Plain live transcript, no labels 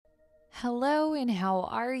Hello and how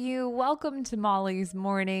are you? Welcome to Molly's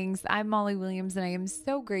Mornings. I'm Molly Williams and I am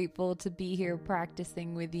so grateful to be here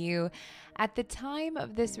practicing with you. At the time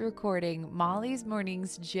of this recording, Molly's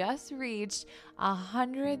Mornings just reached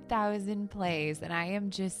 100,000 plays and I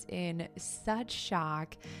am just in such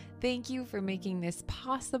shock. Thank you for making this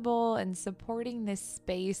possible and supporting this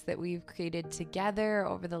space that we've created together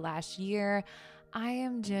over the last year. I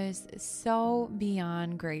am just so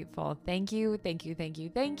beyond grateful. Thank you, thank you, thank you,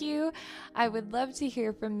 thank you. I would love to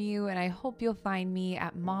hear from you, and I hope you'll find me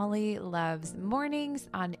at Molly Loves Mornings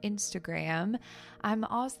on Instagram. I'm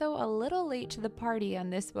also a little late to the party on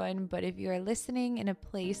this one, but if you are listening in a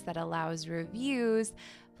place that allows reviews,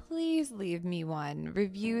 please leave me one.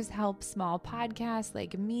 Reviews help small podcasts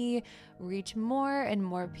like me reach more and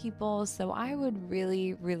more people, so I would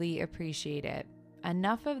really, really appreciate it.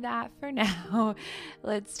 Enough of that for now.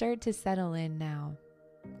 Let's start to settle in now.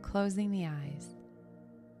 Closing the eyes.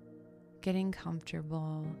 Getting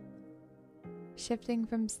comfortable. Shifting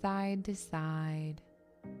from side to side.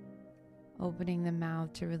 Opening the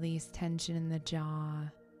mouth to release tension in the jaw.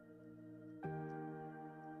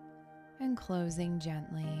 And closing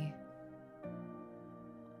gently.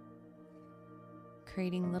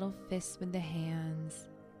 Creating little fists with the hands.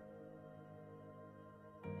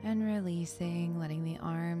 And releasing, letting the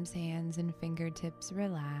arms, hands, and fingertips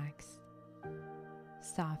relax.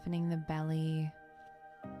 Softening the belly.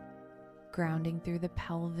 Grounding through the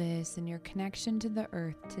pelvis and your connection to the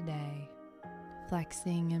earth today.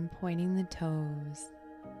 Flexing and pointing the toes.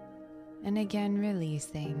 And again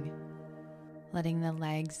releasing. Letting the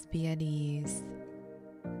legs be at ease.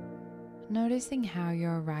 Noticing how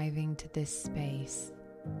you're arriving to this space.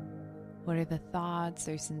 What are the thoughts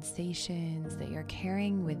or sensations that you're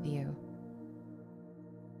carrying with you?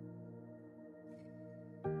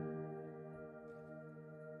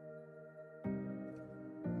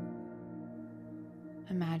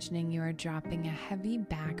 Imagining you are dropping a heavy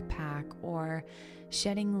backpack or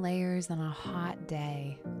shedding layers on a hot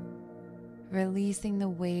day, releasing the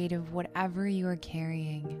weight of whatever you are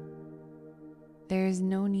carrying. There is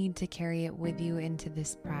no need to carry it with you into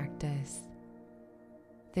this practice.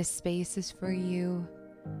 This space is for you,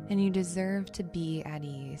 and you deserve to be at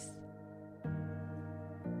ease.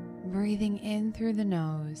 Breathing in through the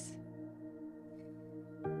nose,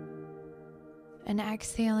 and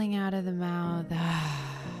exhaling out of the mouth,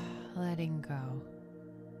 letting go.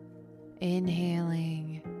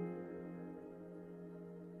 Inhaling,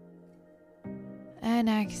 and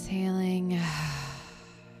exhaling.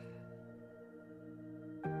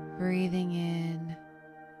 Breathing in,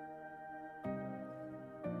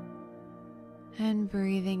 and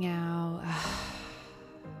breathing out,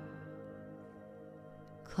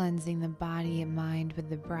 cleansing the body and mind with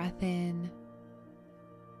the breath in,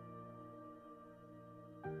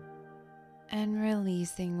 and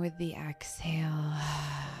releasing with the exhale.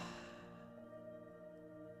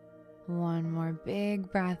 One more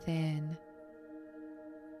big breath in,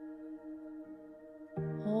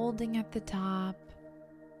 holding at the top,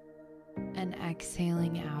 and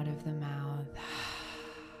exhaling out of the mouth.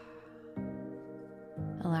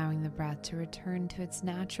 Allowing the breath to return to its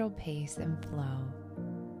natural pace and flow.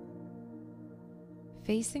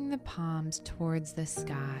 Facing the palms towards the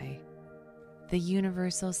sky, the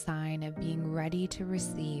universal sign of being ready to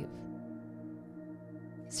receive.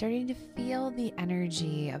 Starting to feel the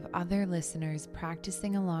energy of other listeners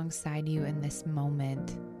practicing alongside you in this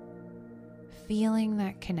moment. Feeling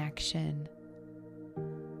that connection.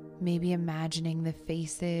 Maybe imagining the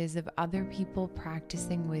faces of other people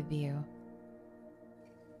practicing with you.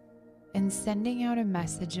 And sending out a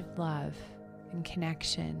message of love and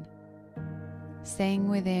connection, saying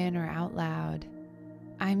within or out loud,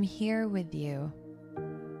 I'm here with you.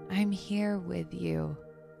 I'm here with you.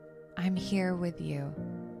 I'm here with you.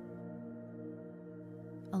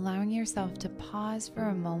 Allowing yourself to pause for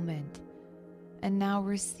a moment and now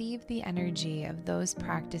receive the energy of those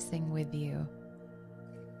practicing with you.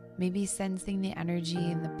 Maybe sensing the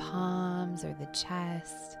energy in the palms or the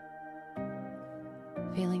chest.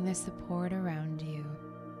 Feeling the support around you.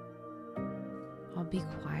 I'll be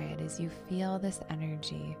quiet as you feel this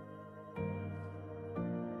energy.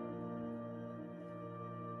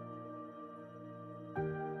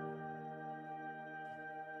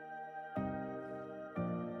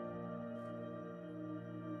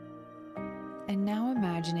 And now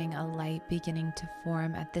imagining a light beginning to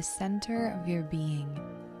form at the center of your being.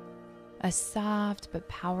 A soft but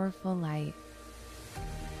powerful light.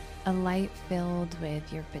 A light filled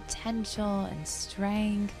with your potential and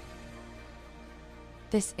strength.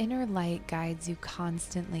 This inner light guides you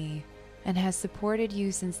constantly and has supported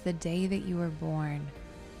you since the day that you were born.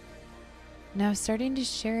 Now starting to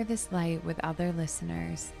share this light with other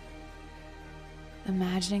listeners.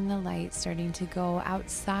 Imagining the light starting to go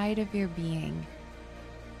outside of your being,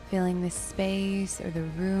 filling the space or the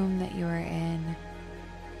room that you are in.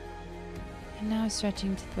 And now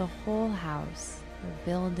stretching to the whole house or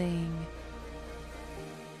building,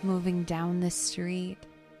 moving down the street,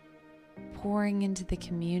 pouring into the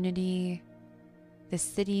community, the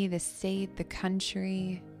city, the state, the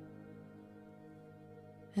country,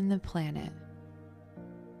 and the planet.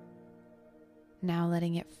 Now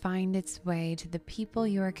letting it find its way to the people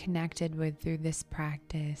you are connected with through this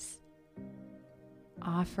practice,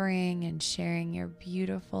 offering and sharing your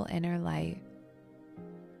beautiful inner light.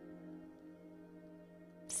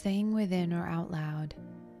 Saying within or out loud,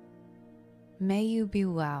 may you be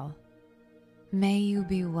well, may you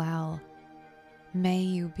be well, may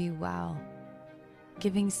you be well.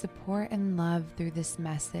 Giving support and love through this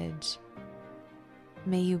message.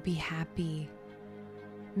 May you be happy,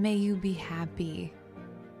 may you be happy,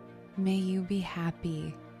 may you be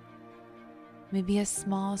happy. Maybe a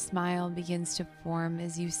small smile begins to form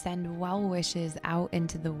as you send well wishes out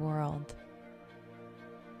into the world.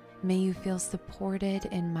 May you feel supported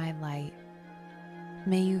in my light.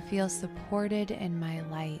 May you feel supported in my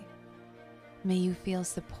light. May you feel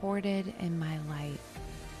supported in my light.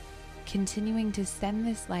 Continuing to send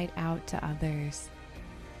this light out to others,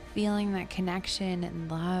 feeling that connection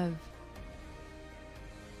and love.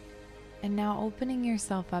 And now opening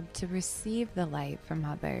yourself up to receive the light from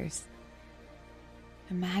others.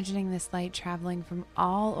 Imagining this light traveling from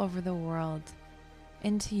all over the world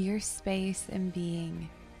into your space and being.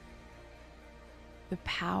 The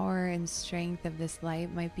power and strength of this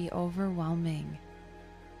light might be overwhelming,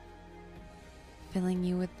 filling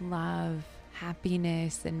you with love,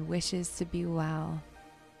 happiness, and wishes to be well.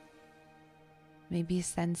 Maybe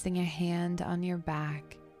sensing a hand on your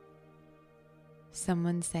back.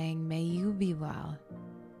 Someone saying, may you be well,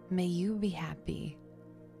 may you be happy,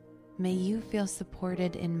 may you feel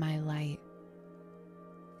supported in my light.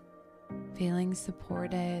 Feeling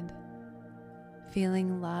supported,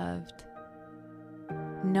 feeling loved,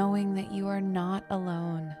 knowing that you are not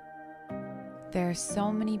alone. There are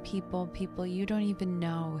so many people you don't even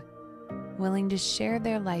know, willing to share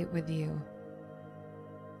their light with you.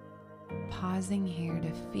 Pausing here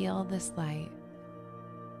to feel this light.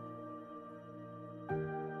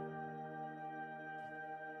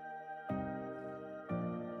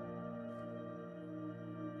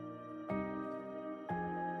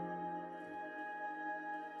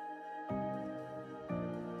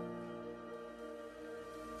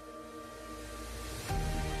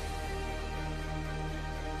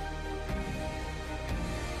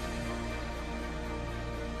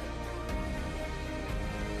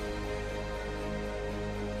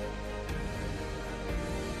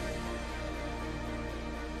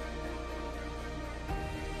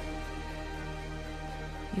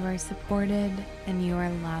 You are supported and you are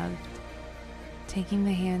loved. Taking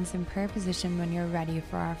the hands in prayer position when you're ready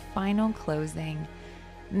for our final closing.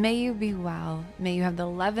 May you be well. May you have the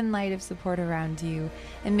love and light of support around you.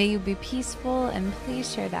 And may you be peaceful, and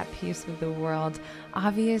please share that peace with the world.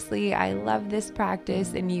 Obviously, I love this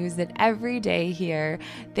practice and use it every day here.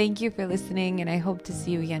 Thank you for listening, and I hope to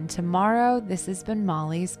see you again tomorrow. This has been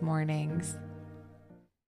Molly's Mornings.